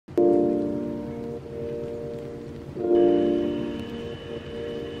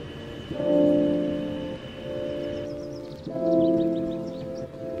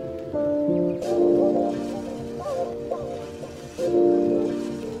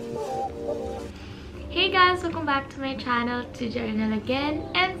guys! Welcome back to my channel, to Arinal again.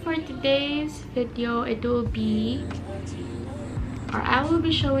 And for today's video, it will be, or I will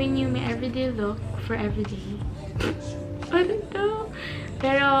be showing you my everyday look for everyday. I don't know.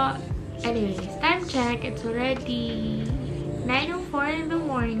 Pero, anyways, time check. It's already 9:04 in the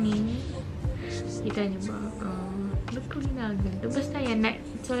morning. Kita niyo ba? Ba't ko ginaganda? Basta yan.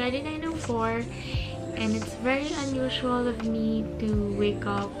 It's already 9:04. And it's very unusual of me to wake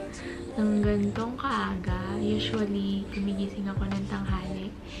up ng gantong kaaga. Usually, gumigising ako ng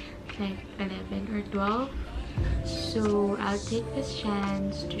tanghali. Like 11 or 12. So, I'll take this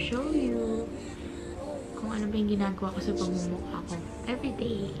chance to show you kung ano ba yung ginagawa ko sa pagmumukha ko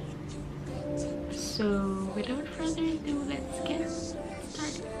everyday. So, without further ado, let's get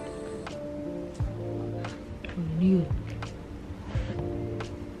started. Ano yun?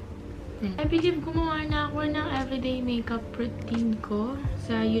 I believe gumawa na ako ng everyday makeup routine ko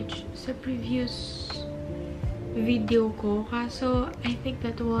sa YouTube, sa previous video ko. Kaso, I think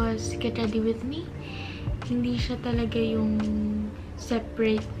that was Get Ready With Me. Hindi siya talaga yung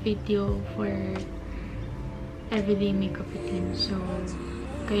separate video for everyday makeup routine. So,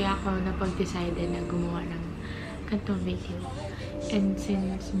 kaya ako napag-decide na gumawa ng ganitong video. And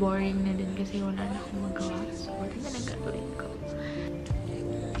since boring na din kasi wala na akong magawa, so ito na lang gagawin ko.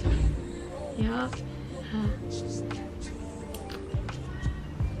 Yup.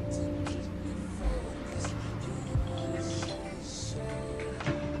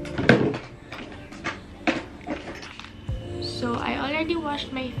 So, I already washed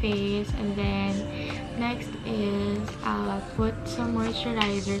my face, and then next is I'll put some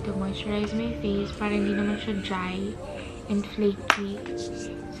moisturizer to moisturize my face para hindi naman siya dry and flaky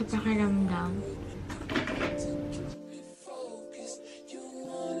sa pakiramdam.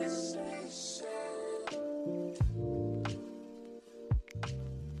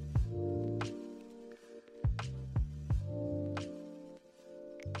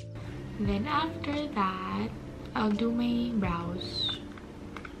 Then after that, I'll do my brows.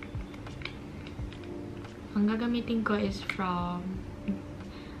 Ang gagamitin ko is from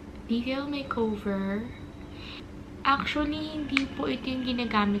Detail Makeover. Actually, hindi po ito yung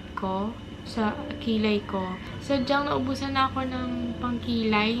ginagamit ko sa kilay ko. Sadyang naubusan na ako ng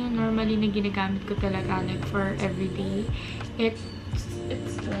pangkilay, yung normally na ginagamit ko talaga, like for everyday. It's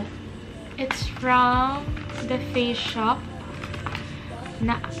from the Face Shop.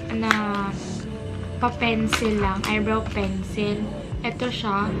 Na pa-pencil lang. Eyebrow pencil. Ito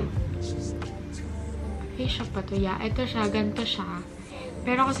siya. Face shop pa to? Yeah. Ito siya. Ganito siya.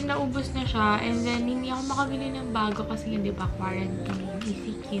 Pero kasi naubos na siya. And then, hindi ako makabili ng bago kasi hindi ba quarantine.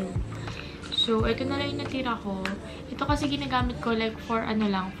 ECQ. So, ito na lang yung natira ko. Ito kasi ginagamit ko like for ano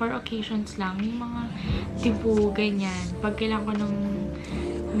lang. For occasions lang. Yung mga tipo, ganyan. Pag kailangan ko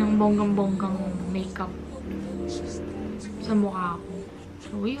ng bonggang-bonggang makeup sa mukha ko.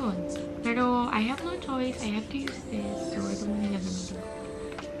 So, yun. Pero, I have no choice. I have to use this. So, ito muna gagamitin ko.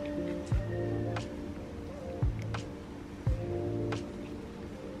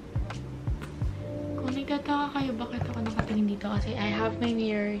 Kung nagtataka kayo, bakit ako nakatingin dito? Kasi I have my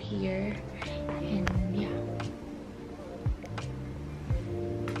mirror here. And, yeah.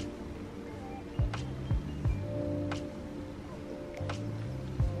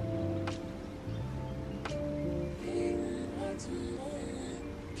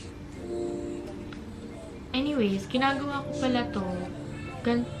 Anyways, ginagawa ko pala to,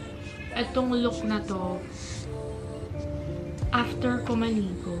 itong look na to, after ko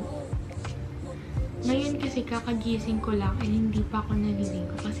maligo. Ngayon kasi kakagising ko lang, and hindi pa ako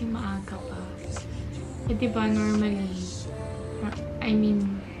naliligo kasi maaga pa. Eh, diba, normally,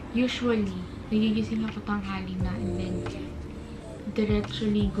 usually, nagigising ako tanghali na, and then, diretso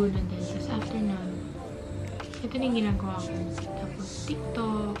ligo na din. Tapos after nun, ito na yung ginagawa ko. Tapos,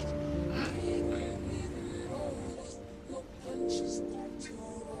 TikTok.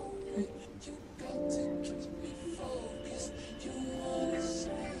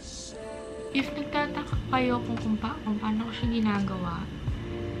 If nagtataka kayo kung paano ko siya ginagawa,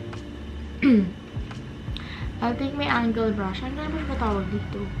 I'll take my angle brush. Ano naman ba tawag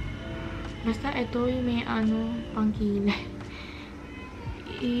dito? Basta ito yung may pangkilay.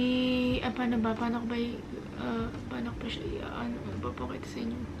 Paano ko ba siya, papakita sa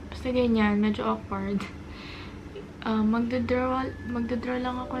inyo? Basta ganyan, medyo awkward. Magdadraw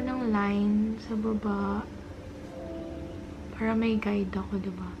lang ako ng line sa baba para may guide ako,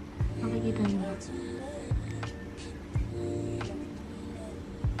 diba? Makikita niyo ba?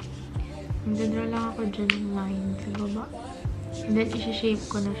 Magdadraw lang ako dyan ng line sa baba. And then, isi-shape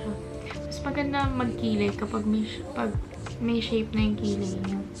ko na siya. Mas maganda magkilay kapag may shape na yung kilay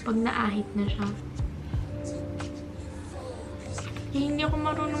niyo. Pag naahit na siya. Hindi ako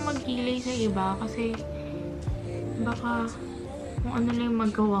marunong magkilay sa iba kasi baka kung ano lang yung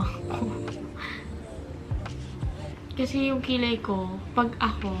magawa ko. Kasi yung kilay ko, pag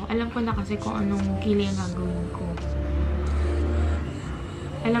ako, alam ko na kasi kung anong kilay ang gagawin ko.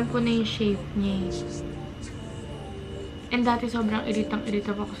 Alam ko na yung shape niya eh. And dati sobrang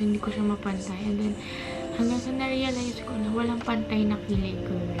iritang-irita pa kasi hindi ko siya mapantay. And then, hanggang sa na-realize ko na walang pantay na kilay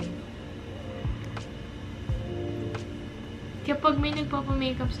ko. Kaya pag may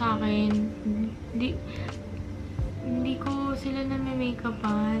nagpapamakeup sa akin, hindi ko sila na may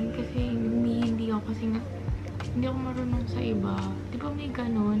makeupan kasi hindi ako kasi nga hindi ako marunong sa iba. Di ba may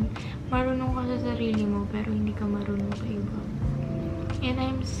ganon? Marunong ka sa sarili mo pero hindi ka marunong sa iba. And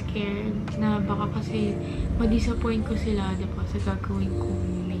I'm scared na baka kasi ma-disappoint ko sila, di ba, sa gagawin kong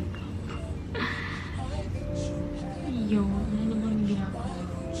makeup. Yun. Ano ba yung ginagawa?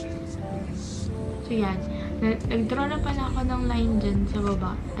 So yan. Nag-draw na pala ako ng line dyan sa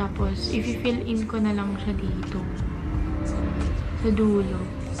baba. Tapos, i-fill in ko na lang siya dito. Sa dulo.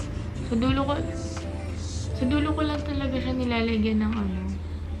 Sa dulo ko lang talaga siya nilalagyan ng ano,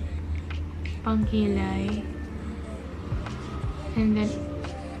 pangkilay. And then,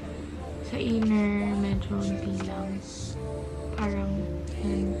 sa inner, medyo hindi lang. Parang,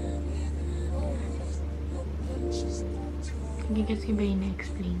 yan. Hindi kasi ba yung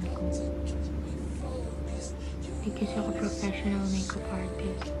na-explain ko? Hindi kasi ako professional makeup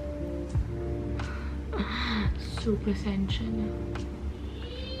artist. So, pasensya na.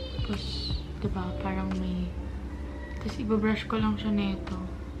 Tapos, diba, parang may... Tapos, ibabrush ko lang siya neto.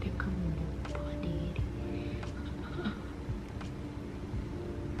 Teka muna. Baka diri.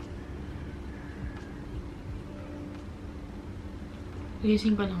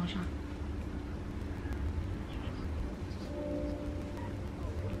 Gising ko lang siya.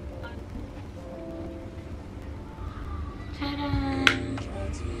 Taran!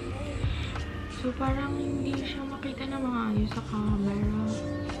 So, parang hindi siya makita na maayos sa camera.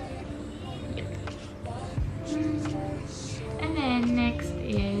 And then, next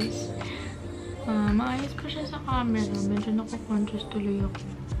is, maayos pa siya sa camera. Medyo nako-conscious tuloy ako.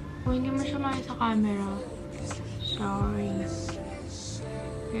 Kung hindi mo siya maayos sa camera, sorry.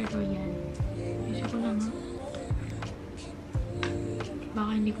 Pero yan. Isa ko na nga.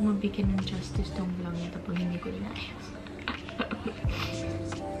 Baka hindi ko mabigyan ng justice tong vlog nito pag hindi ko inayos.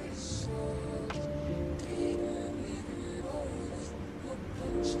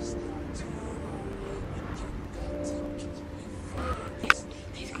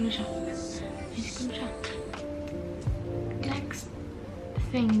 Ayos ko na siya. Next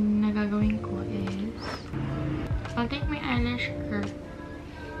thing na gagawin ko is I'll take my eyelash curl.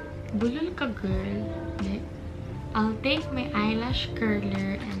 Bulol ka, girl. Hindi. I'll take my eyelash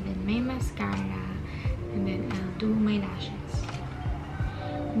curler and then my mascara and then I'll do my lashes.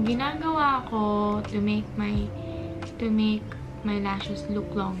 Ang ginagawa ko to make my lashes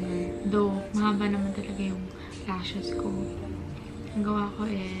look longer. Though, mahaba naman talaga yung lashes ko. Ang gawa ko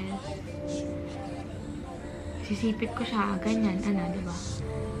is sisipit ko siya, ganyan, diba?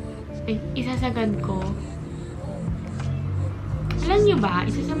 Isasagad ko. Alam nyo ba,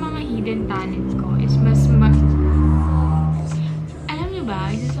 isa sa mga hidden talent ko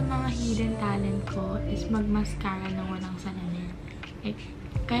is mag-mascara na walang salamin. Like,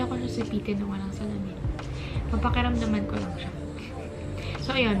 kaya ko siya sipitin na walang salamin. Papakiramdaman ko lang siya.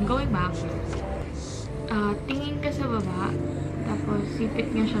 So, ayun, going back. Tingin ka sa baba, tapos sipit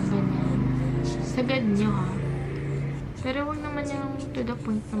nyo siya ganyan. Sagad nyo, ha? Pero wag naman yung to the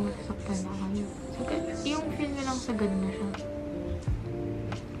point na masasaktan na kayo. Sagad, yung feel nyo lang sagad na siya.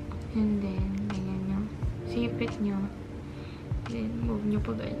 And then, ganyan nyo. Sipit nyo. Then, move nyo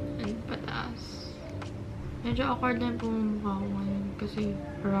pa ganyan, pataas. Medyo awkward na yung pumumukha ko ngayon kasi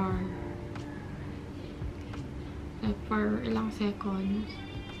rar. Like, for ilang seconds.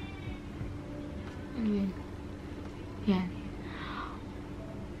 And then, yan.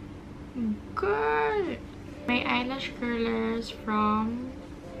 Girl! May eyelash curlers from...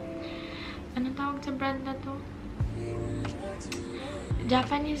 Anong tawag sa brand na to?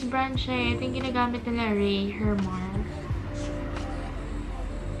 Japanese brand siya eh. Ito yung ginagamit nila, Ray Hermar.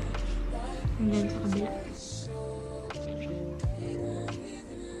 And then, sa kabila.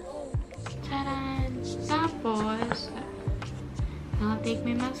 Charan! Tapos, I'll take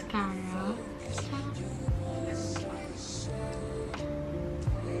my mascara.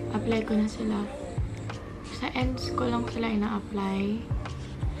 Apply ko na sila. Sa ends ko lang sila ina-apply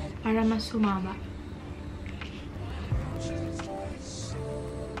para mas sumaba.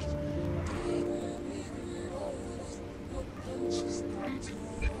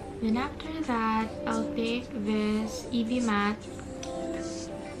 Then after that, I'll take this EV matte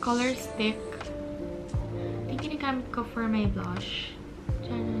color stick. Ito yung ginagamit ko for my blush.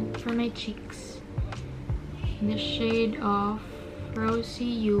 Diyan, for my cheeks. In the shade of Rosy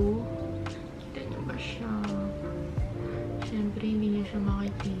You. Kita niyo ba siya? Siyempre, hindi niyo siya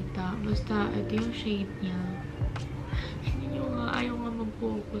makikita. Basta, ito yung shade niya. Hindi niyo nga, ayaw nga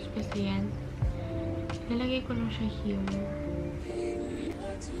mag-focus. Basta yan. Nalagay ko lang siya here.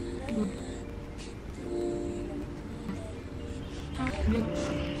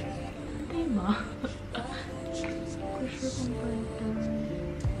 Diba? For sure kung pattern.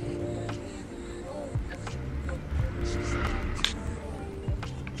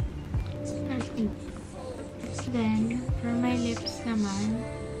 Then, for my lips naman,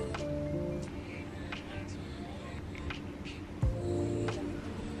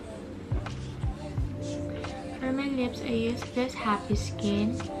 I use this Happy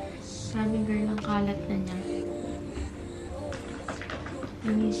Skin. Sabi girl, ang kalat na niya.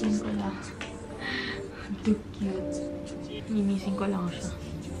 Linisin ko lang. Too cute. Linisin ko lang siya.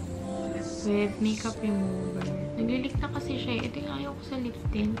 With makeup remover. Naglilik na kasi siya. Ito yung ayaw ko sa lip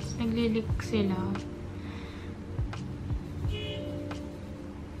tints. Naglilik sila.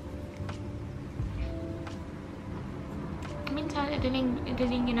 Minsan, ito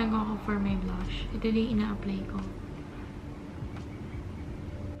din ginagawa ko for my blush. Ito din ina-apply ko.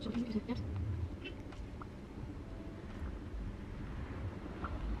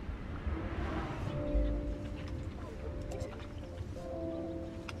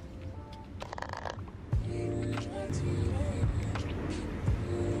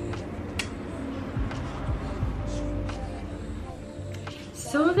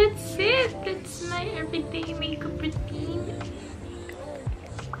 So that's it. That's my everyday makeup routine.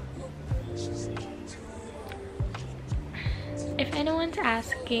 If anyone's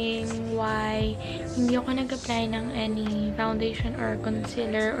asking why hindi ako nag-apply ng any foundation or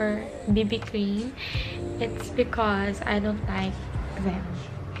concealer or BB cream, it's because I don't like them.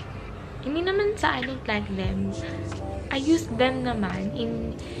 Hindi naman sa I don't like them. I use them naman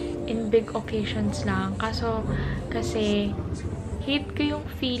in big occasions lang. Kasi hate ko yung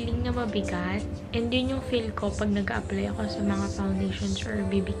feeling na mabigat. And yun yung feel ko pag nag-apply ako sa mga foundations or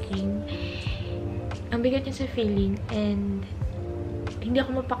BB cream. Ang bigat niya sa feeling and hindi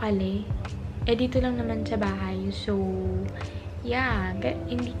ako mapakali. Eh, dito lang naman sa bahay. So, yeah.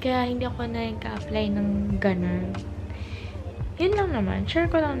 Hindi ako nag-apply ng ganun. Yun lang naman. Share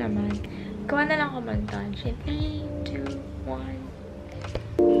ko lang naman. Gawa na lang ko montage. 3, 2, 1.